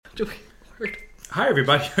Hi,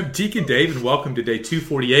 everybody. I'm Deacon Dave, and welcome to day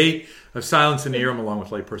 248 of Silence in the Air. I'm along with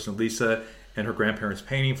layperson Lisa and her grandparents'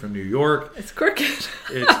 painting from New York. It's crooked.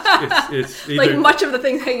 It's either, like much of the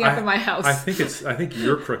things hanging up in my house. I think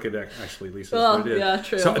you're crooked, actually, Lisa. Well, what it is. Yeah,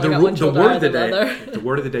 true. So the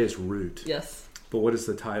word of the day is root. Yes. But what is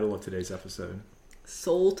the title of today's episode?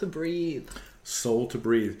 Soul to breathe. Soul to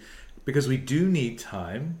breathe. Because we do need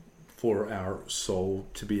time for our soul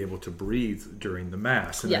to be able to breathe during the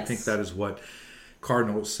Mass. And yes. I think that is what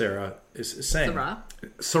Cardinal Sarah is saying.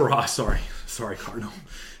 Sarah, sorry, Cardinal.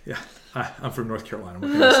 Yeah, I'm from North Carolina.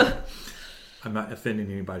 What can I say? I'm not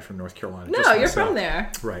offending anybody from North Carolina. No, you're from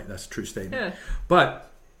there. Right, that's a true statement. Yeah.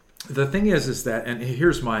 But the thing is that, and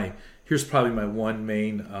here's probably my one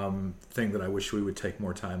main thing that I wish we would take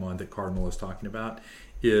more time on that Cardinal is talking about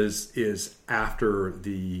is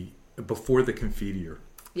before the Confiteor.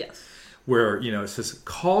 Yes. Where, it says,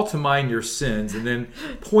 call to mind your sins, and then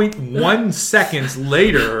 0.1 seconds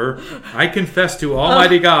later, I confess to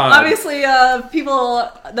Almighty God. Obviously, people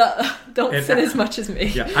don't sin as much as me.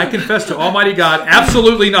 Yeah, I confess to Almighty God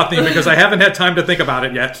absolutely nothing because I haven't had time to think about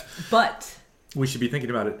it yet. But we should be thinking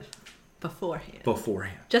about it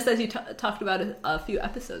beforehand. Just as you talked about a few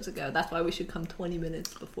episodes ago. That's why we should come 20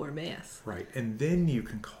 minutes before Mass. Right. And then you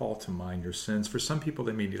can call to mind your sins. For some people,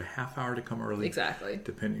 they may need a half hour to come early. Exactly.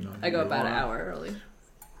 Depending on I go about an hour early.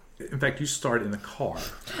 In fact, you start in the car.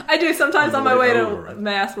 I do sometimes on my way to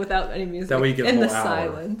Mass without any music. That way you get in a whole the hour.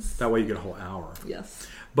 silence. That way you get a whole hour. Yes.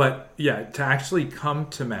 But yeah, to actually come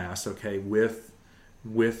to Mass, okay, with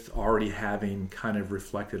already having kind of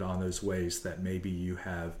reflected on those ways that maybe you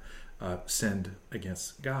have sinned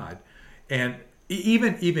against God. And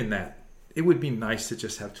even that, it would be nice to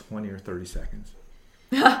just have 20 or 30 seconds.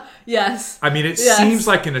 Yes. I mean, it seems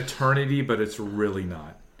like an eternity, but it's really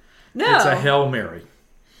not. No. It's a Hail Mary.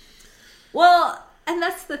 Well, and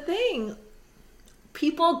that's the thing.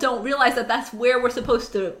 People don't realize that that's where we're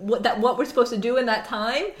supposed to, what we're supposed to do in that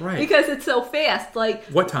time. Right. Because it's so fast. Like,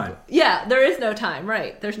 what time? Yeah, there is no time,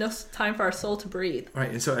 right. There's no time for our soul to breathe. Right,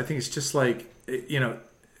 and so I think it's just like,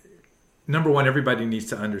 number one, everybody needs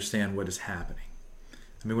to understand what is happening.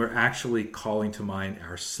 I mean, we're actually calling to mind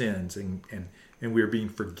our sins, and we're being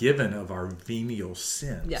forgiven of our venial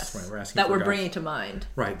sins. Yes, right? We're asking that for we're God's, bringing to mind.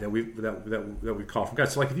 Right, that we call from God.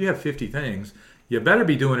 So, like, if you have 50 things, you better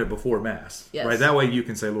be doing it before Mass. Yes. Right, that way you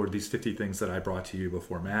can say, Lord, these 50 things that I brought to you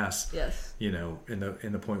before Mass. Yes. In the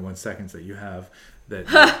 0.1 seconds that you have, that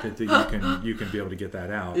you can be able to get that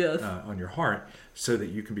out on your heart, so that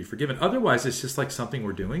you can be forgiven. Otherwise, it's just like something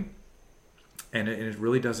we're doing. And it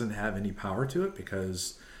really doesn't have any power to it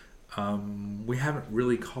because we haven't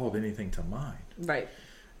really called anything to mind. Right.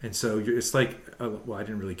 And so it's like, I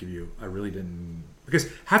really didn't. Because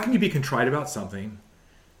how can you be contrite about something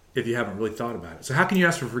if you haven't really thought about it? So how can you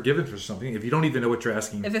ask for forgiveness for something if you don't even know what you're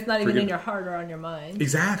asking? If it's not even in your heart or on your mind.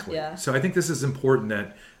 Exactly. Yeah. So I think this is important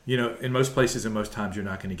that, in most places and most times you're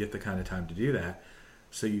not going to get the kind of time to do that.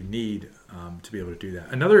 So you need to be able to do that.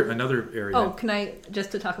 Another area. Oh, can I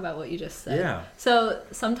just to talk about what you just said? Yeah. So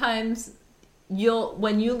sometimes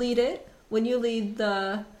when they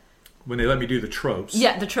let me do the tropes.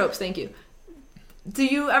 Yeah, the tropes. Thank you. Do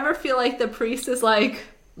you ever feel like the priest is like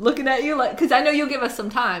looking at you like? Because I know you'll give us some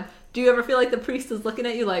time. Do you ever feel like the priest is looking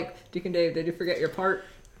at you like, Deacon Dave, did you forget your part?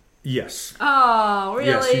 Yes. Oh, really?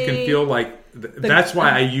 Yes, you can feel like that's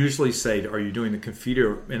why I usually say, are you doing the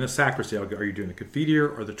Confiteor in the sacristy? I'll go, are you doing the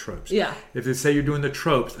Confiteor or the tropes? Yeah. If they say you're doing the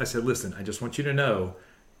tropes, I said, listen, I just want you to know,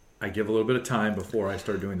 I give a little bit of time before I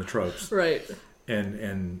start doing the tropes. Right.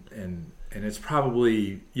 And it's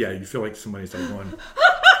probably, you feel like somebody's like going,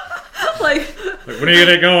 like, when are you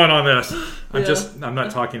going to go on this? I'm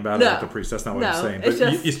not talking about it with the priest. That's not what I'm saying. But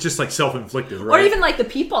it's just like self-inflicted, right? Or even like the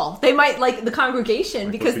people. They might like the congregation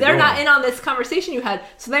like, because they're not in on this conversation you had.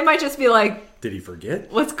 So they might just be like, did he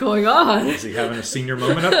forget? What's going on? Is he having a senior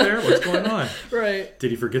moment up there? What's going on? Right.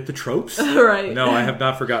 Did he forget the tropes? Right. No, I have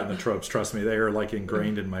not forgotten the tropes. Trust me, they are like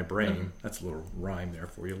ingrained in my brain. That's a little rhyme there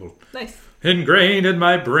for you. A little nice. Ingrained in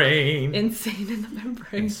my brain. Insane in the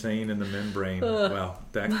membrane. Insane in the membrane. Well,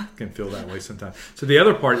 that can feel that way sometimes. So the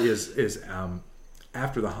other part is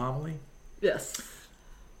after the homily. Yes.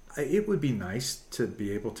 It would be nice to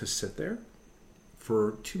be able to sit there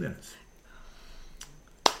for 2 minutes.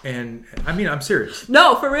 And I mean, I'm serious.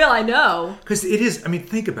 No, for real, I know. Because it is, I mean,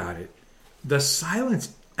 think about it. The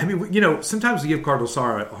silence, I mean, sometimes we give Cardinal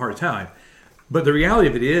Sarah a hard time, but the reality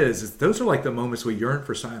of it is those are like the moments we yearn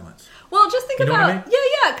for silence. Well, just think about, I mean?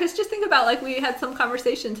 yeah, because just think about, like, we had some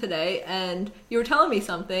conversation today, and you were telling me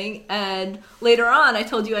something, and later on, I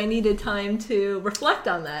told you I needed time to reflect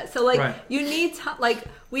on that. So, like, right. we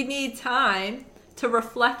need time to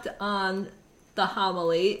reflect on the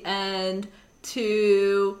homily and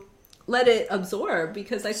to let it absorb,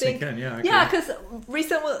 because I think because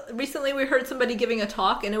recently we heard somebody giving a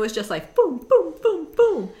talk and it was just like boom boom boom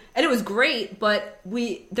boom, and it was great, but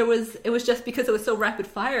it was just because it was so rapid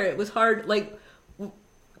fire, it was hard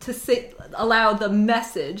to allow the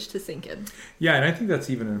message to sink in. Yeah, and I think that's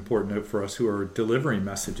even an important note for us who are delivering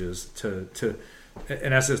messages to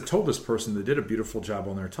and as I told this person that did a beautiful job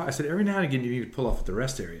on their talk, I said every now and again you need to pull off at the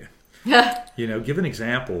rest area. Give an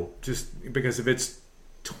example, just because if it's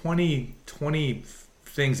 20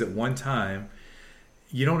 things at one time,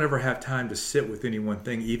 you don't ever have time to sit with any one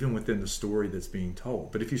thing, even within the story that's being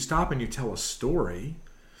told. But if you stop and you tell a story,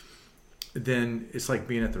 then it's like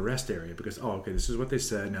being at the rest area, because okay, this is what they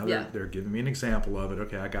said, now they're giving me an example of it,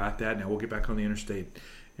 okay, I got that, now we'll get back on the interstate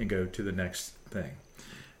and go to the next thing.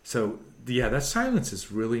 So that silence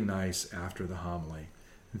is really nice after the homily.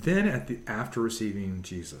 Then after receiving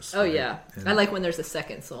Jesus. Oh, right? Yeah. And I like when there's a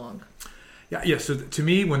second song. Yeah. So to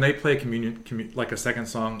me, when they play communion like a second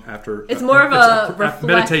song after, it's more of a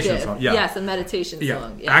meditation song. Yeah. Yes, a meditation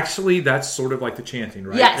song. Yeah. Actually, that's sort of like the chanting,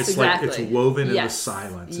 right? Yes, it's exactly. Like it's woven in the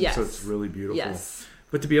silence, and so it's really beautiful. Yes.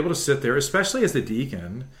 But to be able to sit there, especially as the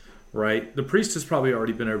deacon, right? The priest has probably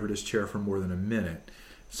already been over his chair for more than a minute.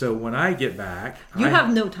 So when I get back, you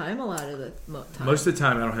have no time a lot of the time. Most of the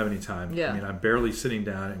time, I don't have any time. Yeah. I mean, I'm barely sitting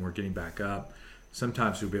down, and we're getting back up.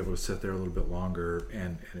 Sometimes you'll be able to sit there a little bit longer,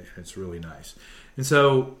 and it's really nice. And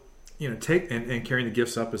so, take and carrying the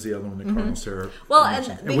gifts up is the other one that Cardinal Sarah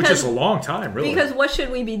mentioned, which is a long time, really. Because what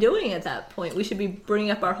should we be doing at that point? We should be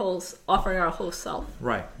bringing up offering our whole self.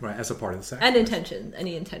 Right, as a part of the sacrifice. And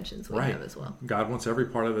any intentions we have as well. God wants every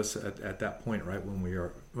part of us at that point, right, when we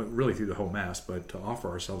are, really through the whole Mass, but to offer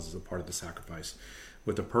ourselves as a part of the sacrifice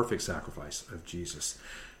with the perfect sacrifice of Jesus.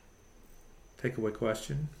 Takeaway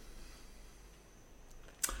question.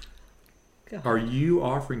 Are you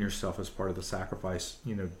offering yourself as part of the sacrifice,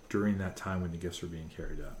 during that time when the gifts are being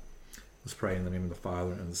carried up? Let's pray in the name of the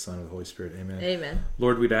Father, and of the Son, and of the Holy Spirit. Amen. Amen.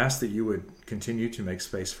 Lord, we'd ask that you would continue to make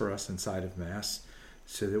space for us inside of Mass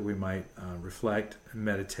so that we might reflect,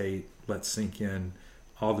 meditate, let sink in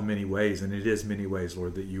all the many ways, and it is many ways,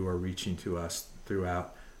 Lord, that you are reaching to us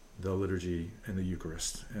throughout the liturgy and the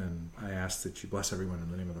Eucharist. And I ask that you bless everyone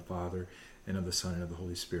in the name of the Father, and of the Son, and of the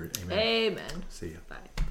Holy Spirit. Amen. Amen. See you. Bye.